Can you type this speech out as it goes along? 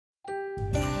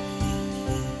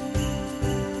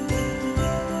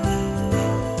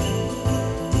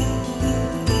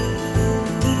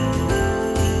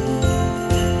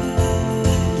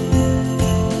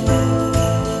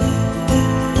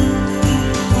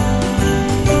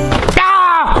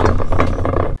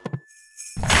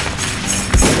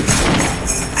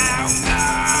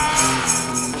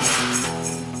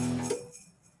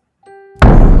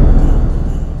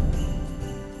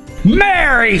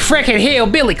Merry frickin'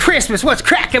 hillbilly Christmas. What's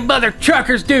cracking, mother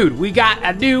truckers? Dude, we got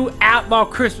a new Outlaw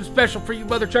Christmas special for you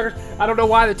mother truckers. I don't know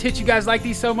why the tits you guys like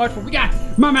these so much, but we got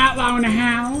Mama Outlaw in the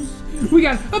house. We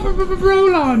got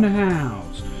Roll in the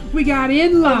house. We got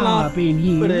In-Law up in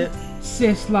here.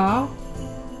 Sis-Law,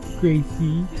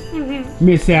 Gracie,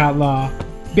 Miss Outlaw,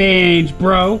 Benj,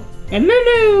 bro, and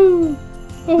Lulu.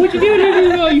 Oh, what you doing,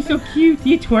 Lulu? Oh, you so cute.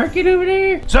 You twerking over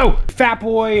there? So, Fat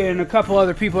Boy and a couple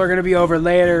other people are going to be over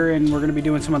later, and we're going to be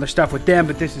doing some other stuff with them,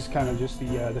 but this is kind of just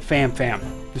the fam.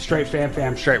 The straight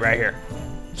fam straight right here.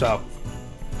 So.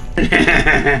 What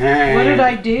did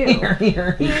I do?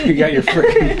 Here. You got your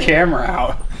freaking camera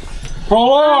out.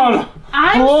 Hold on.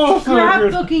 I'm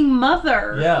scrapbooking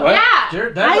mother. Yeah. What?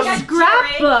 Yeah. I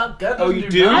scrapbook. Oh, you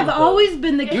do? I've always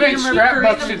been the You ain't camera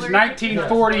scrapbooked since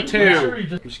 1942.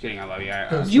 I'm just kidding. I love you.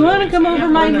 Do you want to come over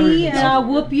my knee and I'll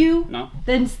whoop you? No.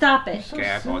 Then stop it. Okay,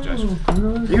 I apologize.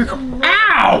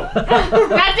 Ow!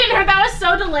 That didn't hurt. That was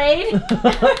so delayed.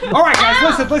 All right,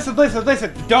 guys, listen.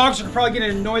 The dogs are probably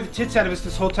gonna annoy the tits out of us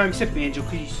this whole time, except Angel,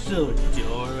 because he's so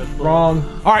adorable.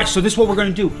 Wrong. All right, so this is what we're gonna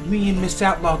do. Me and Miss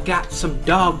Outlaw got some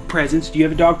dog presents. Do you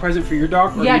have a dog present for your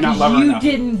dog? Or Yeah, do you not love her because you enough?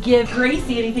 didn't give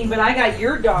Gracie anything, but I got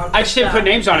your dog. I just didn't put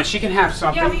names on it. She can have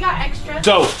something. Yeah, we got extras.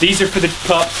 So these are for the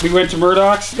pup. We went to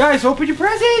Murdoch's. Guys, open your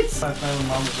presents. Last time when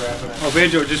Mom was wrapping it. Oh,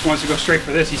 Banjo just wants to go straight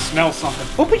for this. He smells something.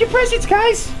 Open your presents,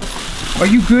 guys. Are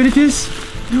you good at this?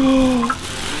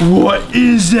 What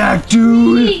is that,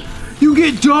 dude? You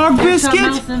get dog biscuits? Something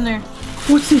else in there.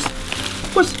 What's this?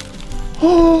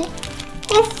 Oh,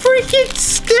 a freaking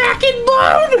stacking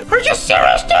bone! Are you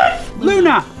serious, dude?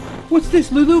 Luna, what's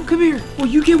this? Lulu, come here. Oh,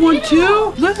 you get one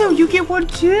too? Lulu, you get one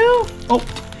too? Oh,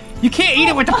 you can't eat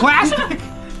it with the plastic.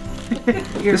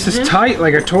 This is tight,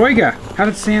 like a toy guy. How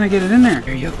did Santa get it in there?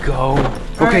 There you go.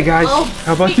 Okay, guys,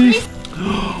 how about these?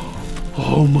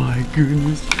 Oh my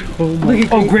goodness. Oh my.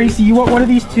 Oh, Gracie, you want one of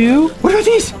these too? What are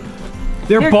these?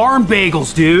 They're barn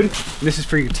bagels, dude. This is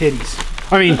for your titties.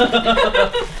 I mean,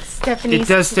 Stephanie's. it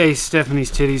does say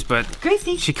Stephanie's titties, but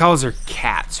Gracie. she calls her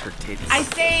cats her titties. I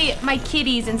say my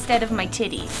kitties instead of my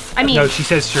titties. I mean, No, she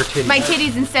says her titties. my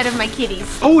titties instead of my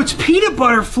kitties. Oh, it's peanut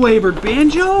butter flavored,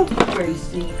 Banjo.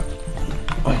 Gracie.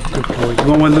 Oh, good boy. You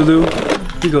want one, Lulu?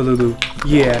 Here you go, Lulu.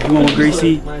 Yeah, you want one,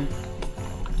 Gracie?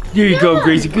 There you go,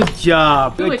 Gracie. Good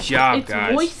job. Good job,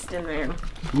 guys. It's moist in there.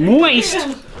 Moist.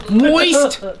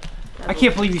 Moist. I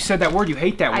can't believe you said that word. You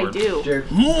hate that word. I do.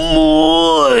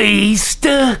 Moist.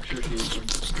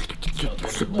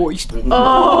 Moist.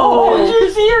 Oh. Did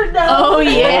you see her nose? Oh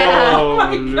yeah.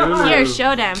 Oh, no. Here,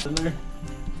 show them.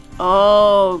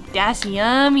 Oh, that's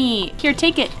yummy. Here,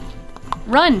 take it.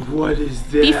 Run. What is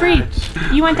that? Be free.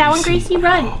 You want that one, Gracie?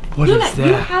 Run. What Luna, is you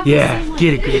that? have the Yeah, same one.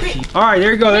 get it, Gracie. All right,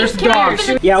 there you go. There's the dogs.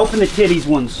 Yeah, open the titties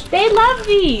ones. They love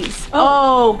these.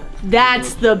 Oh,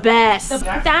 that's the best.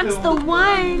 That's the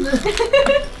one.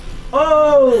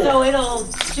 Oh! So it'll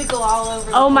jiggle all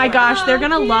over. Oh my gosh, they're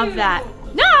gonna love that.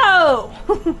 No!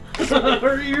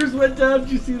 Her ears went down. Did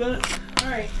you see that?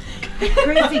 Alright.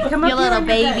 Gracie, come up You here little on your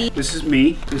baby. bed. This is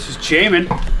me. This is Jamin.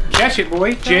 Catch it,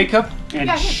 boy. Jacob and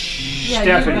Yeah, you're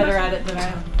better Stephanie. at it than I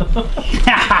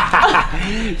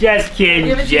am. Just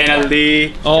kidding,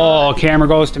 gently. Oh, camera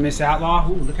goes to Miss Outlaw.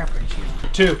 Ooh, look how pretty she is.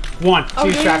 2, 1, 2 Oh,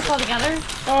 you're shots. all together?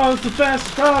 Oh, it's the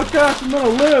fastest podcast I'm gonna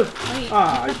live. Wait,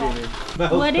 Ah, I did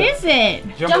it. what is it?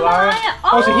 Jambalaya.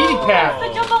 Oh, it's a heating pad. The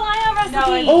jambalaya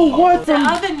recipe. Oh, what? The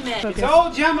oven mitt. It's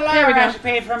old jambalaya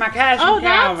recipe from my cousin Oh,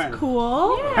 Calvin. that's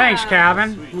cool. Thanks,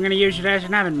 Calvin. I'm gonna use it as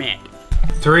an oven mitt.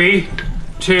 3,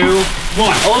 2, 1.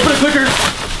 I'll open it quicker.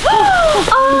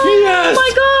 Oh Yes!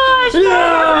 my gosh!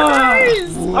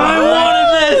 I wanted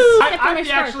this. I'm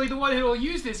actually the one who will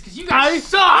use this because you I guys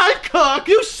suck. cook.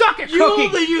 You suck at You cooking.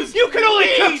 only use You can only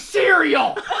cook meat.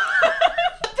 cereal.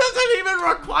 Doesn't even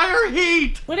require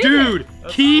heat. What is Dude, it?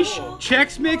 quiche,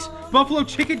 Chex Mix, buffalo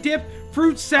chicken dip,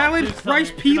 fruit salad, Just rice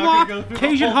tell me, you're not pilaf, gonna go through the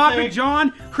Cajun whole hop thing? and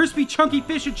john, crispy chunky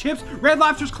fish and chips, red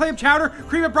lobster's clam chowder,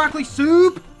 cream of broccoli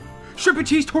soup, shrimp and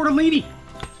cheese tortellini.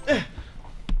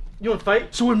 You want to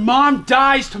fight? So when Mom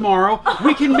dies tomorrow,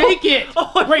 we can make it.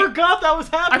 Oh, I Wait, forgot that was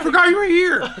happening. I forgot you were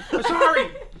here. I'm sorry.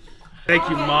 Thank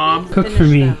you, Mom. Cook for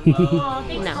me. Oh,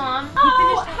 thanks, Mom.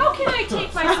 Oh, how can I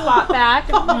take my spot back?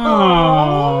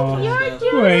 Oh, You're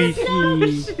doing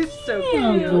Gracie. She's so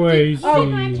Oh, cute.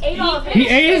 Gracie. ate all of it. He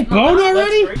ate his bone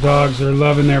already? Dogs are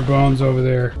loving their bones over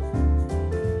there.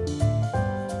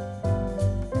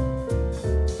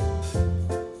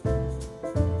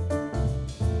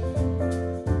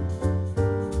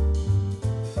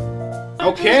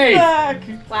 Okay,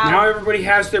 Wow. now everybody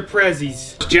has their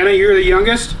prezzies. Jenna, you're the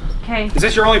youngest? Okay. Is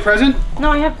this your only present?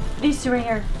 No, I have these two right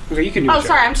here. Okay, you can do it. Oh,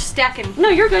 sorry, I'm just stacking. No,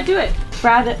 you're good. Do it.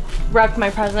 Brad wrapped my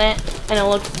present and it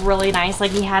looked really nice.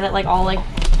 Like he had it like all like,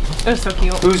 it was so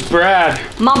cute. Who's Brad?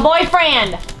 My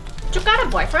boyfriend. You got a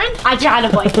boyfriend? I got a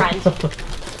boyfriend.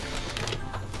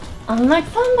 I'm like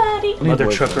somebody. Mother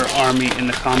Trucker Army in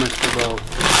the comments below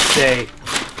say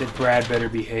that Brad better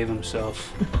behave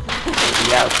himself.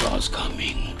 The outlaw's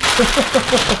coming.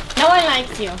 No one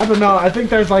likes you. I don't know. I think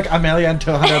there's like 1 million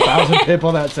to 100,000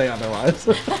 people that say otherwise.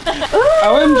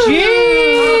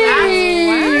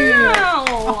 OMG!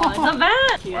 Wow. The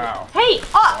best. Wow. Hey,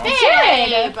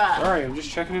 Jared. Sorry, I'm just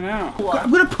checking it out.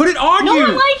 I'm gonna put it on No you!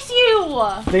 one likes you.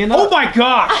 Stand up. Oh my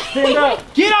gosh! Stand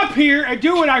up. Get up here and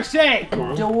do what I say!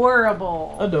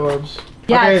 Adorable. Adorbs.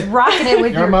 Yeah, Okay. it's rocking it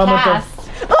with Your your mama cast.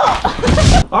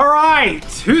 Alright,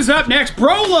 who's up next?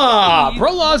 Brola!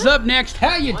 Brola's up next.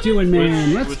 How you doing,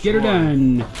 man? Let's get her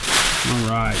done.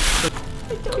 Alright.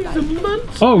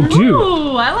 Oh, dude.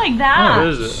 Ooh, I like that. What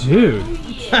is it? Dude.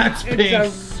 That's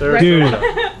pink. Dude,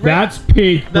 that's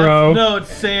pink, bro. No,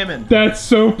 it's salmon. That's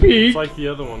so pink. It's like the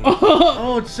other one.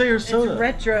 Oh, it's Sarasota.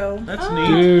 Retro. That's neat.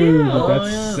 Dude, Oh,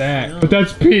 that's yeah, sad. yeah. But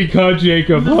that's pink, huh,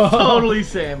 Jacob? Totally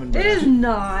salmon. It is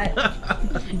not.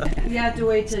 You have to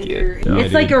wait till you're. Yeah,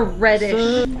 It's like a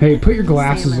reddish. Hey, put your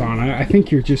glasses on. I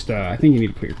think you're just, I think you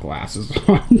need to put your glasses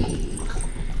on.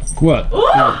 What?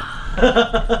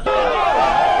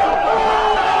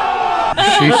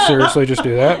 She seriously just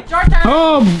do that?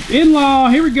 Oh, in-law,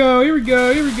 here we go, here we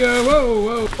go, here we go.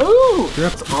 Whoa, whoa. Ooh,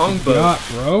 That's Ongboat.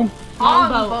 bro.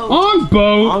 Longboat.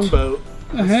 Ongboat. Longboat.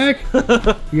 The heck?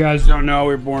 You guys don't know,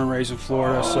 we were born and raised in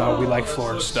Florida, so we like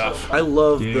Florida stuff. I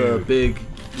love the Dude. big,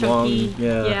 long, Chunky.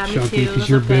 yeah. Me Chunky, too. because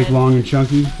you're big, long, and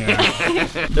chunky. Yeah.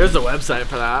 There's a website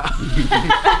for that.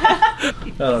 I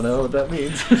don't know what that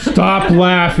means. Stop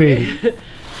laughing.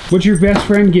 What'd your best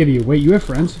friend give you? Wait, you have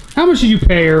friends? How much did you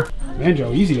pay her?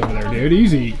 Banjo, easy over there, dude.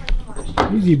 Easy.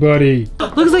 Easy, buddy.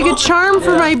 Looks like a charm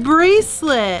for my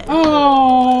bracelet.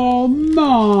 Oh,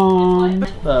 Mom.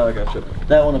 Oh, I got you.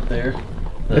 That one up there.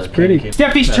 That's pretty.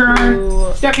 Steffi's turn.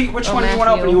 Steffi, which one do you want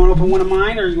to open? You want to open one of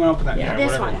mine or you want to open that? Yeah,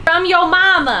 this whatever. one. From your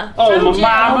mama. Oh, From my Jill.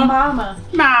 mama. Mama.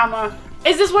 Mama.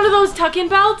 Is this one of those tuck-in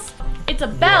belts? It's a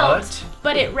belt, What?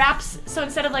 but it wraps, so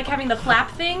instead of like having the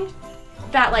flap thing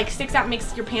that like sticks out and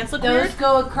makes your pants look Those weird,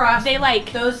 go across. they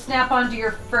like, Those snap onto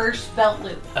your first belt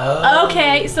loop.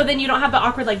 okay, so then you don't have the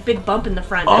awkward like big bump in the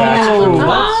front. That's cool.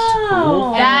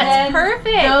 Oh, And that's then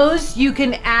perfect. Those you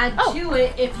can add Oh. to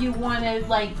it if you want to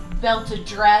like belt a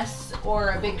dress or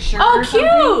a big shirt. Oh, or something.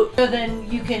 cute. So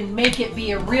then you can make it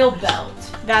be a real belt.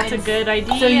 That's a And good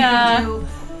idea. So you can do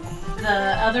the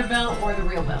other belt or the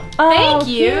real belt. Thank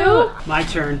you. My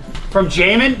turn. From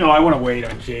Jamin? No, I want to wait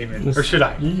on Jamin. Or should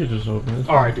I? You can just open it.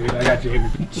 Alright, dude, I got Jamin.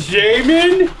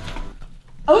 Jamin?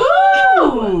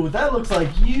 Ooh, that looks like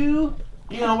you.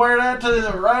 You gonna wear that to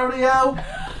the rodeo?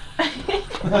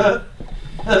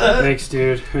 Thanks,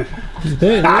 dude.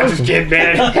 I'm just kidding,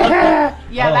 man.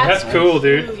 Yeah, That's cool,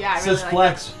 dude. Ooh, yeah, I It really says like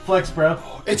flex. Flex, bro.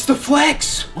 It's the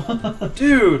flex!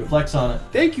 Dude. Flex on it.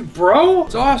 Thank you, bro.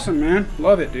 It's awesome, man.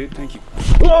 Love it, dude. Thank you.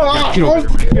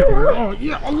 Oh,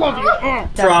 yeah, I love you. Oh.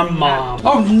 From Mom.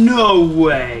 Oh, no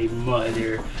way,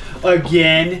 Mother.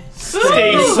 Again,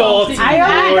 stay salty. I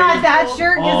only boy. got that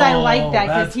shirt because I like that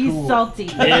that's because he's cool. salty.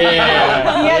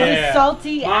 Yeah. He has yeah. a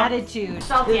salty Mom? attitude.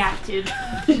 Salty attitude.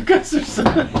 You guys are so.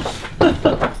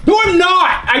 No, I'm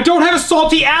not. I don't have a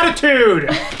salty attitude.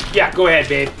 Yeah, go ahead,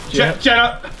 babe. Shut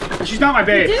up. She's not my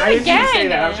babe. You did it I didn't mean to say again.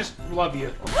 that. I just love you.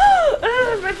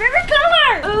 Ooh, my favorite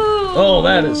color. Ooh. Oh,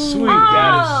 that is sweet.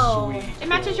 Oh. That is sweet. It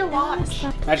matches your watch.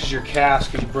 Matches your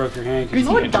cast because you broke your hand. 'cause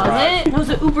No, you it can't drive. doesn't. No,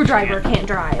 the Uber driver can't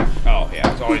drive. Oh,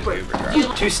 yeah, it's always Uber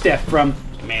driver. Two-step from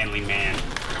Manly Man.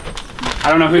 I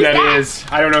don't know who that is.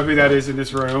 I don't know who that is in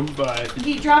this room, but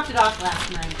He dropped it off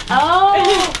last night. Oh.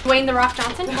 Dwayne the Rock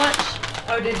Johnson.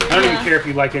 Oh, did you? I don't even care if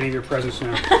you like any of your presents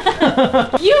now.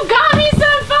 You got me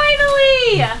some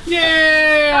finally.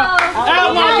 Yeah! Oh,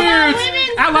 Outlaw Boots!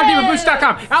 women's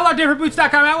OutlawDavidBoots.com!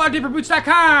 OutlawDavidBoots.com!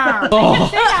 OutlawDavidBoots.com! I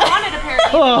said I wanted a pair of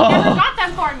these. You never got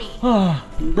them for me.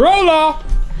 Brola!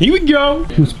 Here we go!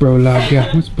 What's Brola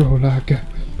got? What's Brola got?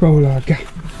 Brola got?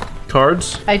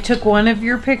 Cards? I took one of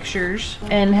your pictures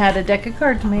and had a deck of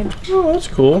cards made. Oh, that's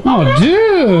cool. Oh,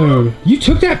 dude! You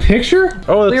took that picture?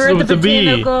 Oh, that's We were at with the the B.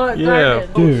 botanical Yeah.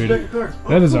 garden. Dude,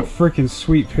 that is a freaking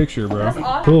sweet picture, bro.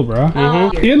 Cool, bro.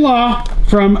 Oh. In-law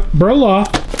from Brola.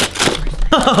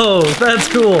 Oh, that's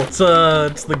cool. It's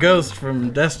the ghost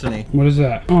from Destiny. What is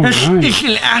that? Oh, nice. It's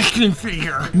an action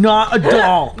figure, not a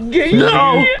doll.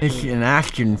 No! It's an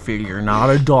action figure, not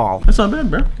a doll. That's not bad,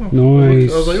 bro.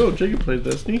 Nice. I was like, oh, Jacob played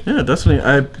Destiny. Yeah, Destiny.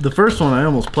 The first one I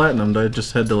almost platinumed. I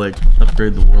just had to like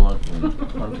upgrade the warlock.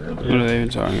 What are they even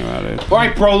talking about? All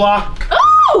right, Brola.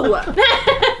 Oh!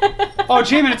 Oh,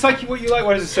 Jamin, it's like what you like.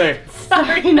 What does it say?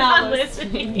 Sorry, not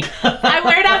listening. I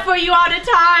wear that for you all the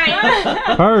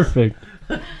time. Perfect.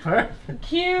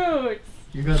 Cute.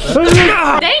 You got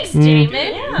that? Thanks, Jamin.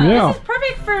 Yeah. This is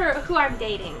perfect for who I'm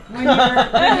dating.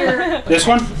 This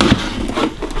one?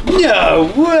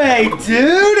 No way,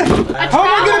 dude! How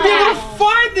am I gonna be able to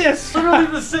find this? Literally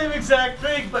the same exact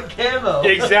thing, but camo.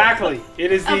 Exactly.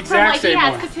 It is the exact same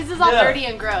one. because his is all dirty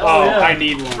and gross. Oh, yeah. I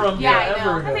need one. From Yeah, I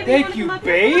know. forever. Thank you,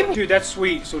 babe. Dude, that's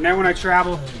sweet. So now when I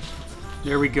travel,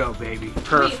 there we go, baby.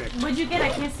 Perfect. What'd you get? I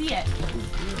can't see it.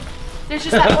 There's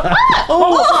just that one.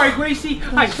 Oh, sorry, Gracie.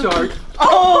 I'm sorry.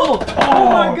 Oh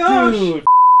my gosh. Dude.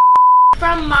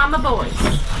 From Mama Boys.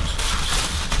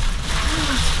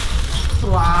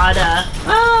 Flada.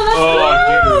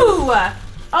 Oh, that's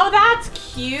Oh, that's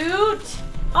cute.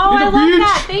 Oh, I love beach.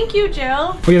 that. Thank you,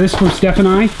 Jill. Oh, yeah, this is from Steph and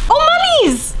I. Oh,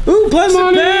 monies! Ooh, plastic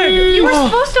Money. bag. You were Oh,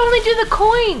 supposed to only do the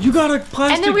coins. you got a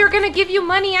plastic. And then we were gonna give you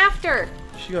money after.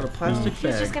 She got a plastic He's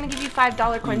just bag. gonna give you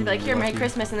 $5 coins and be like, here, Merry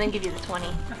Christmas, and then give you the 20.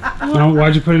 Oh,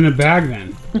 why'd you put it in a bag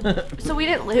then? So we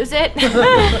didn't lose it.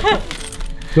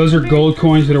 Those are gold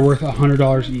coins that are worth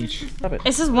 $100 each.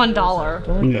 This is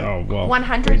 $1. No, well.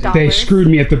 $100. They screwed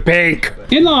me at the bank.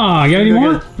 In-law, you got any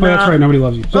more? Oh, that's right, nobody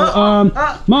loves you. So,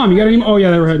 Mom, you got any more? Oh,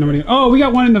 yeah, they were nobody. Oh, we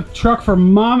got one in the truck for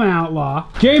Mama Outlaw.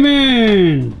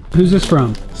 Jamin! Who's this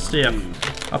from? Step.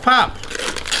 A pop.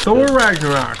 Thor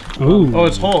Ragnarok. Ooh. Oh,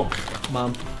 it's Hulk.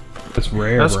 Mom. That's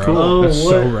rare, That's bro. cool. That's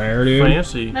so what? rare, dude.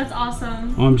 Fancy. That's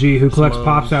awesome. OMG, who collects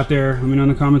pops out there? Let me know in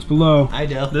the comments below. I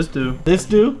do. This dude. This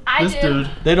dude? I This do. dude.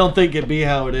 They don't think it be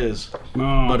how it is,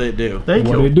 Oh. but it do. Thank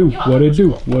What you. it do? What it do?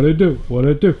 What it do? What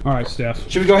it do? All right, Steph.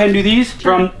 Should we go ahead and do these?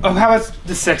 From how about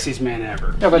the sexiest man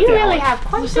ever? How about You that really one? have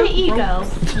quite the ego.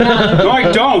 No,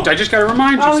 I don't. I just gotta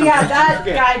remind you. Oh sometimes. yeah, that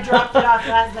Forget. guy dropped it off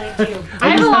last night too. I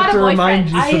have a lot of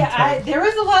boyfriends. There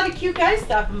was a lot of cute guys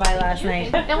stopping by last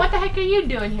night. Then what the heck are you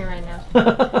doing here right now?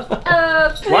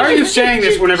 Why are you saying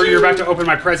this whenever you're about to open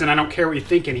my present? I don't care what you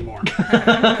think anymore.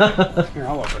 Here,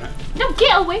 I'll open it. No,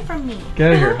 get away from me. Get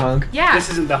out of here, hunk. Yeah. This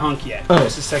isn't the hunk yet. Oh.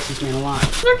 This is sexiest man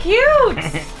alive. They're cute.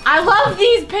 I love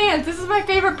these pants. This is my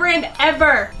favorite brand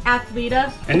ever.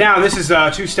 Athleta. And now this is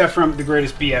two Steph from the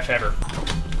greatest BF ever.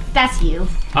 That's you.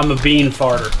 I'm a bean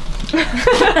farter.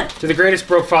 To the greatest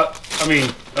broke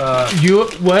You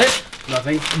what?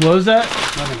 nothing. What was that?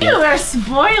 Nothing. You are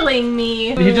spoiling me.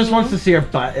 He just wants to see her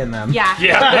butt in them. Yeah.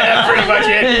 Yeah, that's pretty much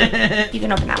it. You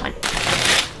can open that one.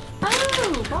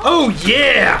 Oh, Oh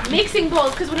yeah! mixing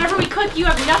bowls, because whenever we cook, you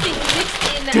have nothing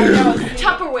mixed in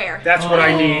Tupperware. That's what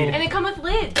I need. And they come with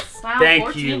lids. Wow, Thank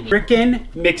 14 you. people.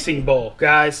 Frickin' mixing bowl.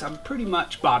 Guys, I'm pretty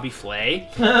much Bobby Flay.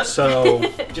 So,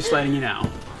 just letting you know.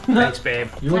 Thanks, babe.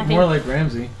 You look more like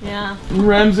Ramsey. Yeah.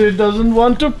 Ramsey doesn't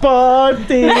want to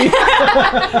party.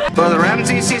 But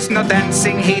Ramses is not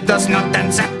dancing, he does not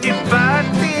dance at the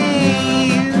parties.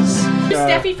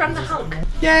 Steffi from the hunk.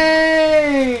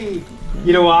 Yay!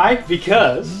 You know why?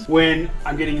 Because when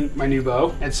I'm getting my new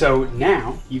bow, and so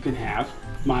now you can have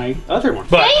my other one.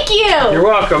 But Thank you. you're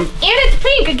welcome. And it's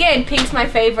pink again. Pink's my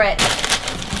favorite.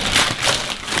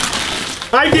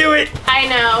 I do it! I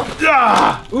know.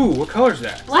 Ah! Ooh, what color is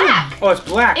that? Black. Oh, it's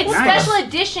black. It's Nice. special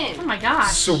edition. Oh my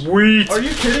gosh. Sweet. Are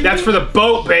you kidding That's me? for the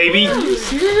boat, baby. Are you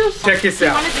serious? Check this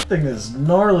out. This thing is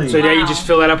gnarly. So now you just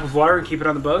fill that up with water and keep it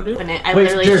on the boat, dude? I Wait,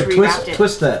 literally Jared, just rewrapped it.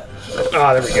 twist that.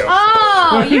 Oh, there we go.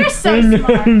 Oh, you're so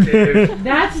smart. Dude.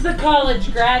 That's the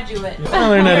college graduate. I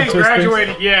learned how I to ain't twist things.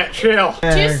 graduated yet. Chill. To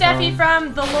Steffi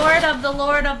from the Lord of the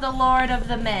Lord of the Lord of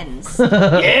the Men's.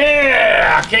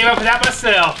 Yeah! I came up with that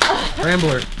myself.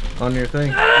 Rambler on your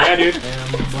thing. Yeah, dude.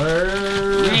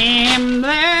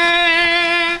 Rambler.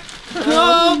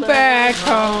 Go back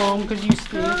home, cause you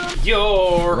still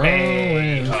your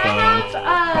hey ho,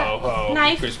 ho, ho,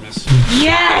 knife? Christmas.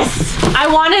 Yes! I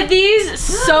wanted these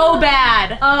so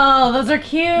bad. Oh, those are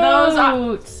cute. Those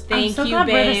are. Thank so you, glad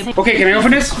Britta's babe. Okay, can I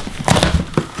open this?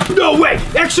 No way!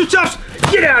 Extra tough!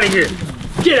 Get out of here!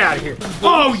 Get out of here!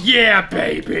 Oh yeah,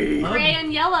 baby! Gray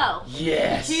and yellow.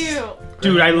 Yes. Cute.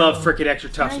 Dude, I love frickin' extra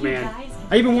toughs, man.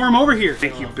 I even wore them over here.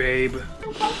 Thank you, babe.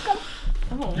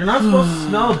 You're not supposed to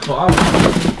smell the bottle.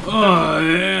 Oh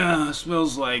yeah, it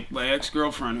smells like my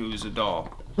ex-girlfriend who's a doll.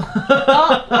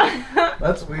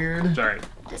 That's weird. Sorry.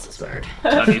 This is weird.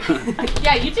 Love you.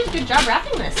 Yeah, you did a good job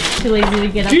wrapping this. Too lazy to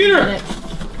get up Peter! and get it.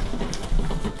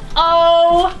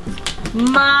 Oh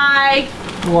my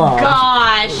Wow.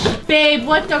 gosh. Babe,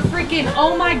 what the freaking,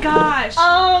 oh my gosh.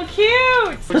 Oh,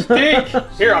 cute. Stink.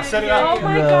 Here, I'll set it up. Oh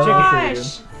my No. gosh.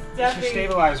 It's your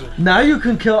stabilizer. Now you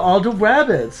can kill all the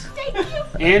rabbits.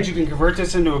 And you can convert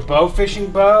this into a bow fishing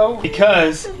bow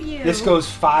because this goes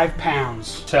 5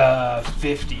 pounds to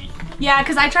 50. Yeah,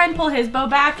 because I try and pull his bow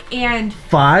back and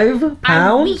 5 I'm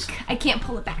pounds? weak. I can't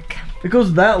pull it back. It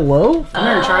goes that low? Come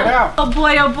here, try it out. Oh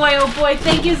boy, oh boy, oh boy.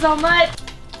 Thank you so much.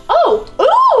 Oh,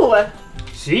 ooh.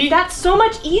 See? That's so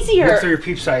much What's easier. your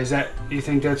peep size? Do you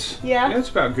think that's that's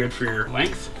about good for your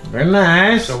length? Very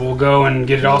nice. So we'll go and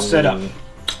get it all set up.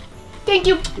 Thank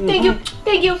you, thank you,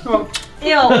 thank you. Oh, Ew.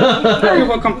 you're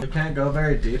welcome. You can't go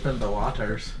very deep in the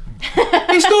waters.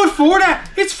 It's not for that.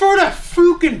 It's for the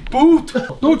freaking boot.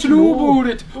 Don't you know about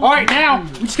it? All right, now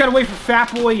we just gotta wait for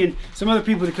Fat Boy and some other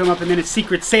people to come up, and then it's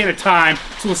Secret Santa time.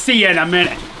 So we'll see you in a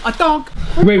minute. A thunk.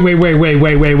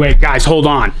 Wait, guys, hold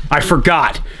on. I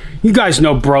forgot. You guys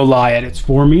know Outlaw edits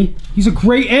for me. He's a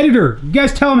great editor. You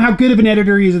guys tell him how good of an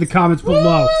editor he is in the comments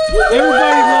below.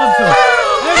 Everybody loves him.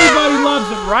 Everybody loves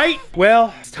him, right?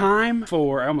 Well, it's time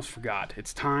for, I almost forgot.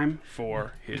 It's time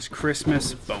for his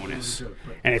Christmas bonus.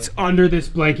 And it's under this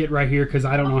blanket right here because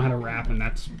I don't know how to wrap, and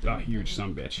that's a huge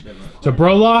sumbitch. So,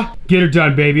 Outlaw, get her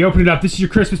done, baby. Open it up. This is your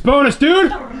Christmas bonus, dude.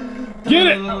 Get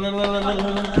it.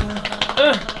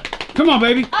 Come on,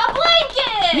 baby. A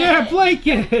blanket. Yeah,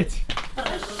 blanket.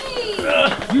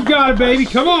 You got it, baby.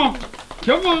 Come on.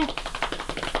 Come on.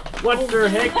 What the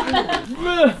heck?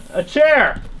 A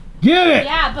chair. Get it.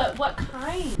 Yeah, but what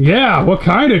kind? Yeah, what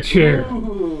kind of chair?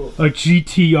 A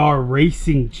GTR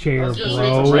racing chair,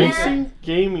 bro. Racing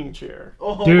gaming chair.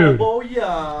 Dude. Oh,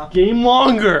 yeah. Game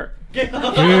longer. Dude.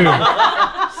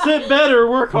 Sit better,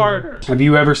 work harder. Have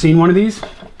you ever seen one of these?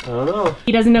 I don't know.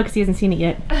 He doesn't know because he hasn't seen it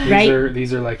yet, right?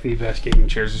 These are like the best gaming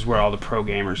chairs. This is where all the pro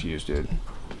gamers use, dude.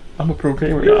 I'm a pro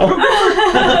gamer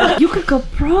now. You could go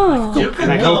pro.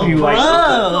 And I hope you like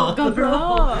it. Go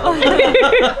pro.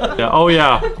 Yeah, oh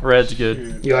yeah, red's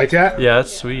good. You like that? Yeah,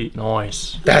 that's sweet.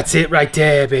 Nice. That's it right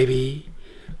there, baby.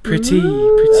 Pretty,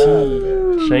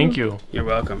 pretty. Thank you. You're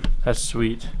welcome. That's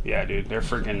sweet. Yeah, dude, they're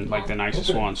freaking like the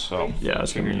nicest ones, so Yeah,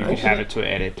 that's gonna figured be you could nice. have it to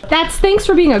edit. That's thanks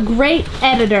for being a great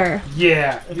editor.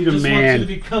 Yeah, you're the man.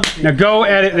 Now go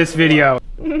edit this video.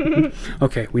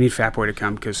 Okay, we need Fat Boy to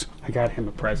come because I got him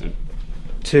a present.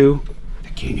 To the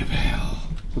King of Hell.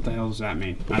 What the hell does that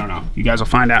mean? I don't know. You guys will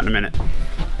find out in a minute.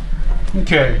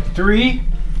 Okay, 3,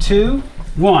 2,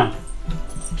 1.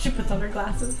 She puts on her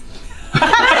glasses.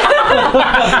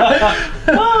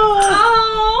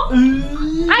 Oh,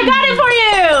 I got it for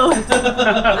you.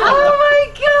 Oh my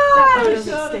gosh.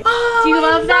 Oh, Do you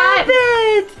love that?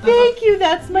 it. Thank you.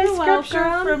 That's my scripture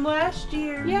welcome. from last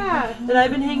year. Yeah. That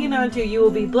I've been hanging on to. You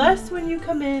will be blessed when you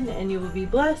come in, and you will be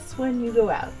blessed when you go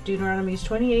out. Deuteronomy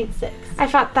 28:6. I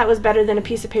thought that was better than a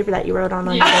piece of paper that you wrote on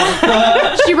your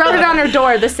door. She wrote it on her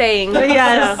door, the saying.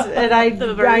 Yes, So, and I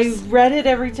verse. read it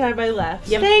every time I left.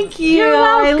 Yep. Thank you. You're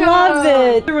I welcome. love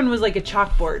it. The other one was like a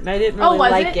chalkboard, and I didn't really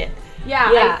was like it? it.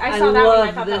 Yeah, Yeah, I saw that one. I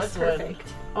love thought that was this one.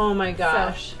 perfect. Oh my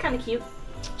gosh. So, kind of cute.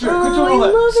 Quit doing all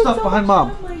that stuff behind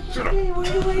mom.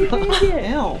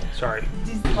 Ew. Sorry.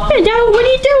 Hey, Joe, what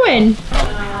are you doing?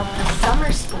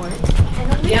 Summer sport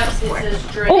and a winter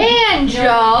sport.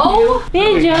 Banjo.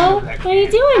 Banjo, what are you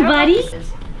doing, buddy?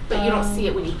 But you don't see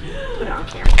it when you put it on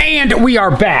camera. And we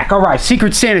are back. All right,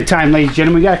 Secret Santa time, ladies and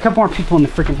gentlemen. We got a couple more people in the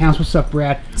freaking house. What's up,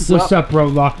 Brad? What's up,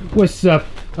 Outlaw? What's up?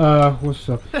 What's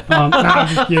up? I'm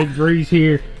just kidding. Bree's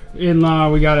here.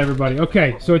 In-law, we got everybody.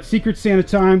 Okay, so it's Secret Santa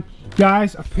time.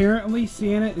 Guys, apparently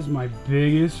Santa is my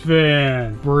biggest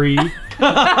fan. Bree.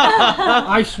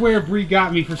 I swear Bree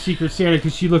got me for Secret Santa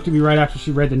because she looked at me right after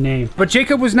she read the name. But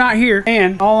Jacob was not here,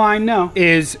 and all I know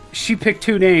is she picked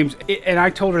 2 names, and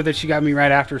I told her that she got me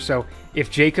right after, so if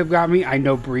Jacob got me, I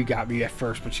know Bree got me at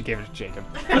first, but she gave it to Jacob.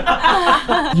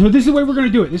 So this is the way we're going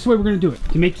to do it. This is the way we're going to do it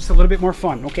to make this a little bit more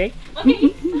fun, okay?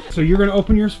 So you're going to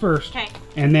open yours first. Okay.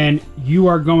 And then you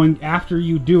are going, after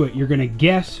you do it, you're going to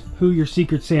guess who your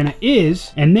Secret Santa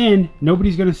is. And then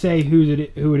nobody's going to say who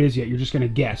it is yet. You're just going to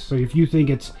guess. So if you think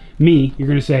it's me, you're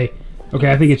going to say,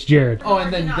 okay, I think it's Jared. Oh,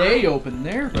 and then they open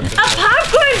their present.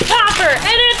 Popcorn popper,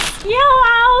 and it's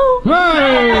yellow.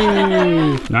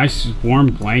 Hey! Nice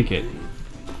warm blanket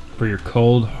for your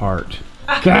cold heart.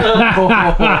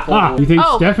 You think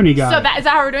Stephanie got it? Is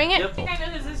that how we're doing it? I think I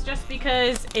know this is just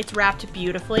because it's wrapped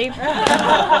beautifully. So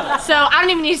I don't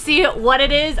even need to see what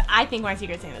it is. I think my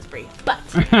Secret Santa is free, but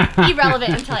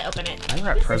irrelevant until I open it. I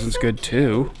wrap presents good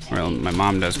too. Well, my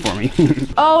mom does for me.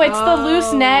 Oh, it's the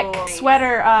loose neck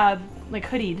sweater, like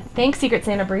hoodied. Thanks, Secret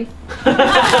Santa Brie.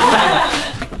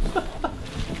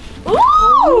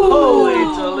 Holy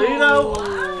Toledo.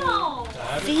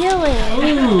 Feel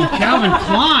it. Ooh, Calvin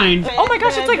Klein. Oh my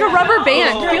gosh, it's like a rubber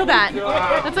band. Feel that.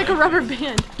 That's like a rubber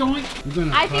band. Doink.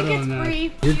 I think it's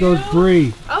Brie. Here goes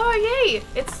Brie. Oh, yay.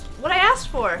 It's what I asked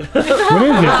for. What is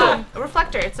it? A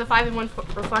reflector. It's a 5-in-1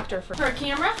 reflector for a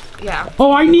camera. Yeah.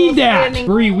 Oh, I need that.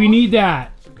 Brie, we need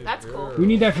that. That's cool. We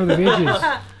need that for the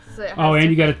bitches. So it has Oh, and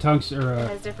you got a different- tungsten or It a.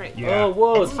 has different. Yeah. Oh,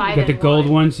 whoa. It's You got the gold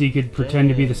one, so you could pretend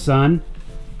to be the sun.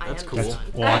 That's cool. Awesome.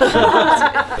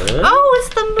 Oh,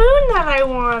 it's the moon that I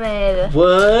wanted.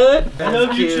 What? I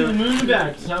love you to the cute. moon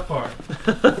back. It's not far.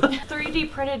 3D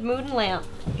printed moon lamp.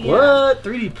 What?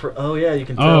 3D pro. Oh, yeah, you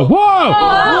can tell. Oh, whoa!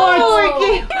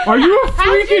 Oh, What? Are you a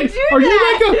freaking? Are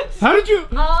you like a? How did you?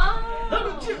 Whoa.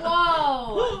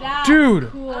 That's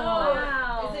Dude, cool.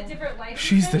 Wow. Is it different lighting?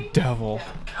 she's the devil.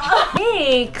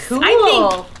 Thanks. Cool. I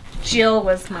think Jill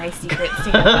was my secret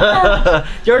Santa.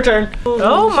 Your turn.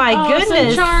 Oh my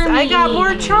goodness. so charming. I got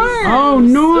more charms. Oh,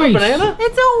 nice. Banana?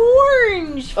 It's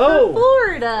orange Oh. for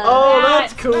Florida. Oh,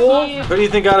 that's cool. Who do you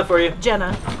think got it for you?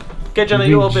 Jenna. Okay, Jenna, I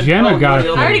you think open. Jenna got it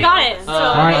you for I open. already got it. So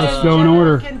All right, let's go in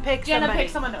order. Can pick Jenna, somebody.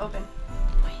 pick someone to open.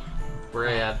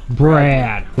 Brad.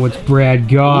 Brad, what's Brad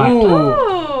got?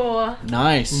 Ooh.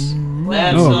 Nice.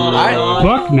 That's Oh, not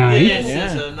Buck Knight.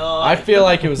 I feel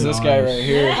like it was this guy right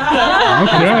here.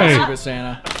 Okay. Secret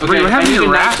Santa. Wait, what happened to your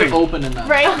wrapping? Open in that.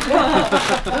 Right.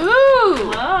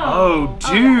 Ooh. Oh,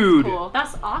 dude. Cool.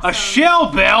 That's awesome. A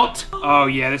shell belt. Oh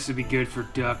yeah, this would be good for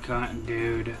duck hunting,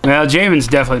 dude. Well, Jamin's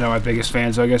definitely not my biggest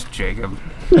fan, so I guess Jacob.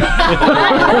 Because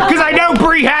I know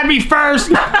Bree had me first.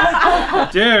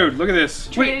 Dude, look at this.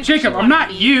 Wait, Jacob, I'm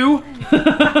not you.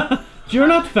 You're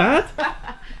not fat?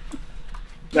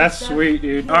 That's sweet,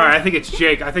 dude. All right, I think it's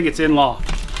Jake. I think it's in-law.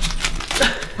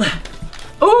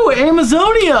 Oh,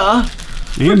 Amazonia!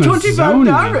 For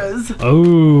 $25.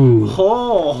 Oh.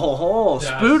 Ho.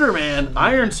 Spooder Man,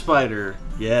 Iron Spider.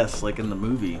 Yes, like in the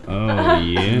movie. Oh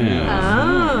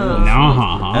yeah.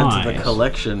 Oh. That's the Nice.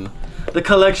 collection. The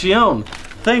collection.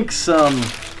 Thanks, Who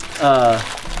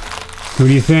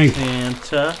do you think?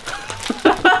 Santa.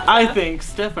 I think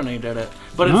Stephanie did it.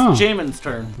 But it's Oh. Jamin's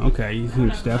turn. Okay, you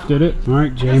think Steph did it? All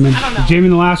right, Jamin. Jamin,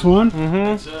 the last one.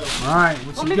 Mm-hmm. All right,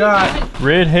 what's he got?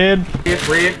 Redhead.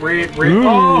 Red. Ooh.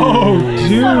 Oh,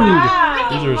 These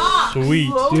are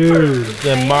sweet. dude.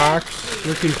 The mocks.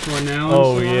 Looking for now.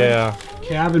 Oh, yeah.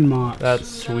 Cabin mock. That's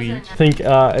sweet. I think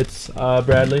it's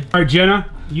Bradley. All right, Jenna,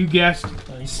 you guessed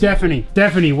Stephanie.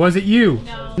 Stephanie, was it you?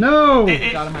 No.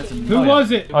 Who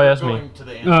was it? Oh, yeah, that's me.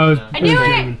 I knew it.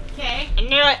 Jamin. Okay. I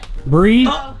knew it. Bree,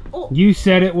 you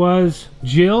said it was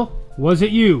Jill. Was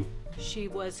it you? She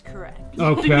was correct.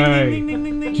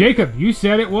 Okay. Jacob, you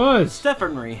said it was.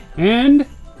 Stephanie. And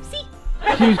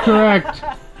she's correct.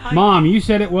 Mom, you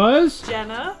said it was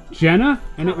Jenna. Jenna,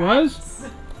 and it was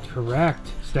correct.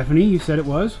 Stephanie, you said it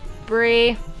was.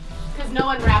 Brie. Because no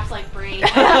one raps like Brie.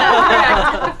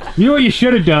 You know what you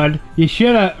should have done? You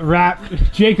should have wrapped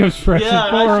Jacob's present Yeah,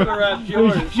 for I him. should have wrapped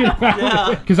yours.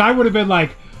 Yeah. Because I would have been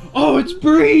like, oh, it's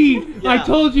Bree. I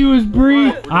told you it was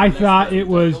Bree. I thought it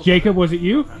was Jacob. Was it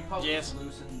you? Yes.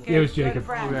 It was Jacob.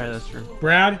 Yeah, that's true.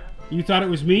 Brad, you thought it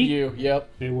was me? You. Yep.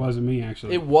 It wasn't me,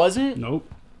 actually. It wasn't? Nope.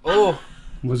 Oh.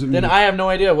 Wasn't Then me. I have no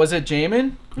idea. Was it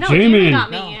Jamin? No, Jamin. you got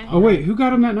me. Oh, wait. Who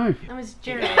got him that knife? That was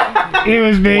Jared. It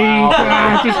was me. Wow.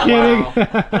 Ah, just kidding.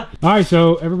 All right,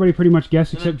 so everybody pretty much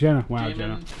guessed except Jenna. Wow,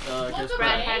 Jenna.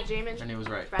 Brad had Jamin. And he was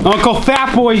right. Uncle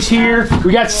Fat Boy's here.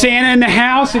 We got Santa in the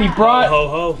house, and he brought. Ho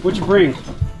ho, What'd you bring?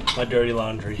 my dirty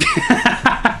laundry.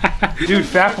 Dude,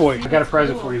 Fat Boy, I got a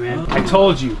present for you, man. I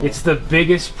told you, it's the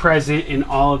biggest present in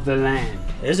all of the land.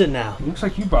 Is it now? Looks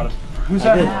like you brought it. Who's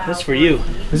I that? did. That's for you.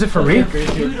 Is it for me?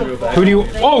 Who do you?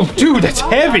 Oh, dude, that's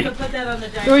heavy.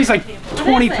 It weighs like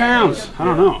 20 pounds. I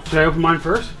don't know. Should I open mine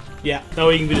first? Yeah. That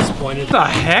way you can be disappointed. What the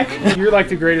heck? You're like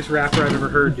the greatest rapper I've ever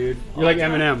heard, dude. You're like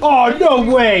Eminem. Oh, no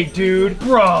way, dude.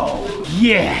 Bro.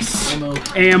 Yes.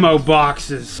 Ammo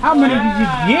boxes. How many did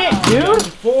you get,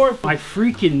 dude? 4. My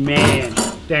freaking man.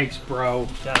 Thanks, bro.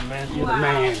 Got it, man. You're the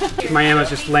man. My ammo's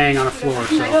just laying on the floor,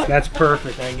 so that's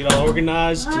perfect. And get all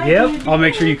organized. Yep. I'll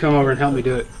make sure you come over and help me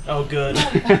do it. Oh, good.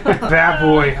 Bad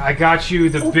boy, I got you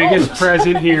the biggest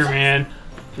present here, man.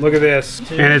 Look at this.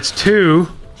 And it's 2.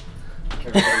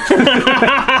 The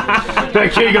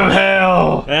king of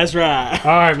hell. That's right.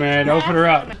 All right, man. Open her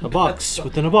up. A box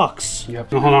within a box.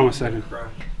 Yep. No, hold on 1 second.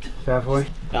 Fat boy.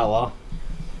 Outlaw.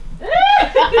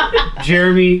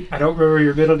 Jeremy, I don't remember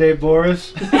your middle name,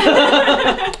 Boris.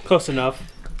 Close enough.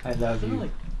 I love you.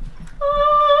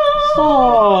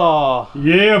 Oh,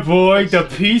 Yeah, boy, the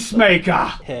Peacemaker.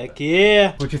 heck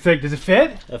yeah. What you think? Does it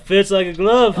fit? It fits like a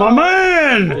glove. My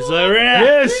man! Is that right?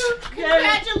 Yes!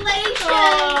 Congratulations!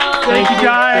 Thank you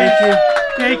guys!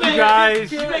 Thank you guys!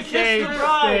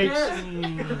 Thanks.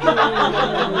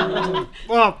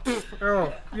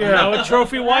 Oh, yeah. Now a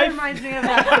trophy wife? Reminds me of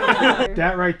that.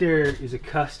 That right there is a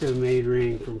custom-made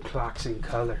ring from Clocks and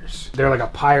Colors. They're like a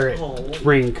pirate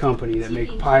ring company that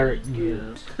make pirate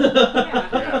gear.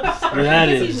 That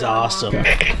is awesome.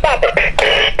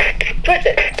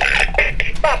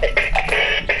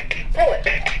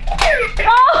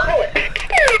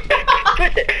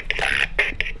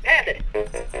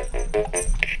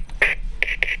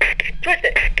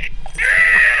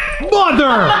 Mother!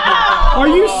 Are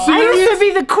you I serious? used to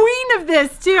be the queen of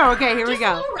this too. Okay, here we Just a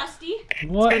go. little rusty.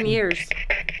 What? It's been years.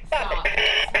 Stop.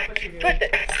 Stop what you're doing.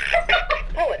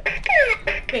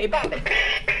 Babe.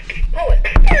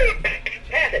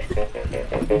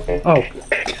 Oh.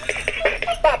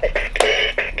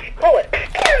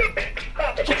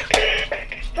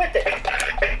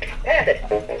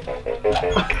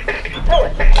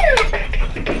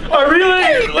 Oh, really?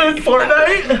 In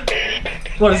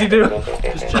Fortnite? What does he do?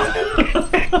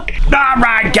 All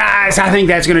right, guys, I think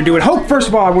that's gonna do it. First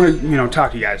of all, I want to,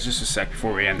 talk to you guys just a sec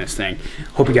before we end this thing.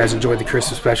 Hope you guys enjoyed the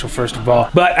Christmas special, first of all.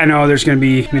 But I know there's gonna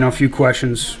be, a few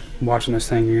questions watching this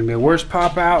thing. You're gonna be like, where's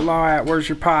Pop Outlaw at? Where's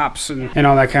your pops? And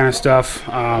all that kind of stuff.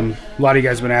 A lot of you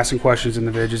guys have been asking questions in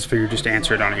the vid. Just figured just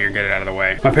answer it on here and get it out of the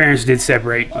way. My parents did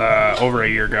separate over a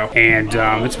year ago, and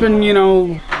it's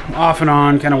been, off and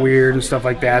on, kind of weird and stuff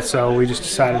like that. So we just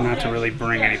decided not to really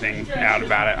bring anything out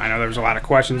about it. I know there was a lot of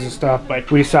questions and stuff,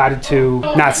 but we decided to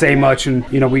not say much. And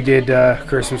we did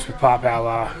Christmas with Pop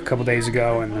Outlaw a couple days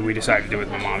ago, and then we decided to do it with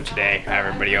my mom today. Have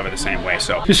everybody over the same way.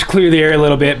 So just to clear the air a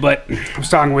little bit. But I was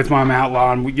talking with Mom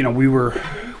Outlaw, and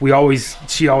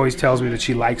she always tells me that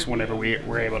she likes whenever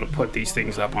we're able to put these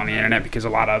things up on the internet, because a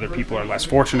lot of other people are less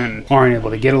fortunate and aren't able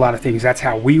to get a lot of things. That's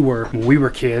how we were when we were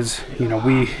kids. I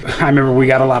remember we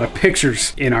got a lot of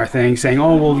pictures in our thing saying,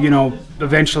 oh, well,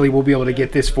 eventually we'll be able to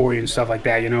get this for you and stuff like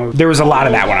that. There was a lot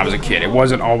of that when I was a kid. It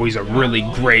wasn't always a really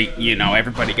great,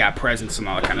 everybody got presents and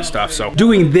all that kind of stuff. So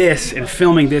doing this and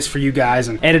filming this for you guys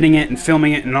and editing it and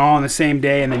filming it and all on the same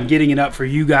day and then getting it up for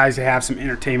you guys to have some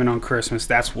entertainment on Christmas,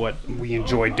 that's what we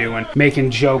enjoy doing.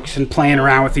 Making jokes and playing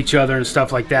around with each other and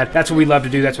stuff like that. That's what we love to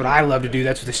do. That's what I love to do.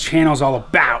 That's what this channel is all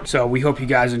about. So we hope you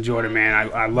guys enjoyed it, man.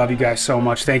 I love you guys so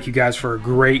much. Thank you guys for a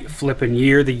great flipping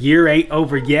year. The year ain't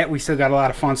over yet. We still got a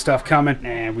lot of fun stuff coming,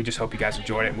 and we just hope you guys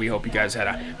enjoyed it. We hope you guys had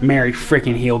a merry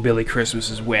freaking hillbilly Christmas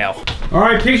as well. All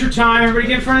right, picture time. Everybody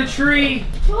get in front of the tree.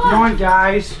 Come on,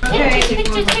 guys. Okay.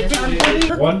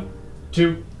 1,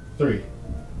 2, 3.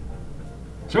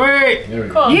 Sweet. There we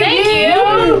go. Cool.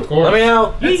 Thank you. Let me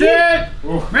out. That's it.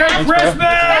 Merry Christmas.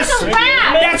 That's a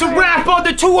wrap. That's a wrap on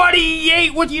the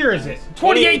 28. What year is it?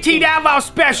 2018 Outlaw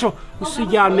special. We'll see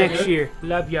y'all next year.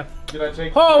 Love ya.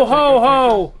 Ho ho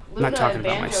ho. I'm not talking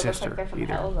about my sister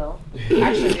either.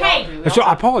 Hey. So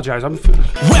I apologize. Welcome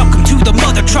to the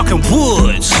mother trucking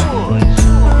woods.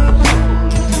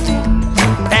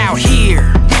 Out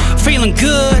here, feeling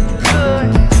good.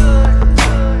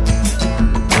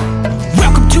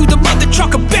 Welcome to the mother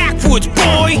trucker backwoods,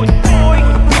 boy.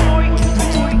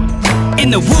 In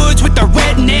the woods with the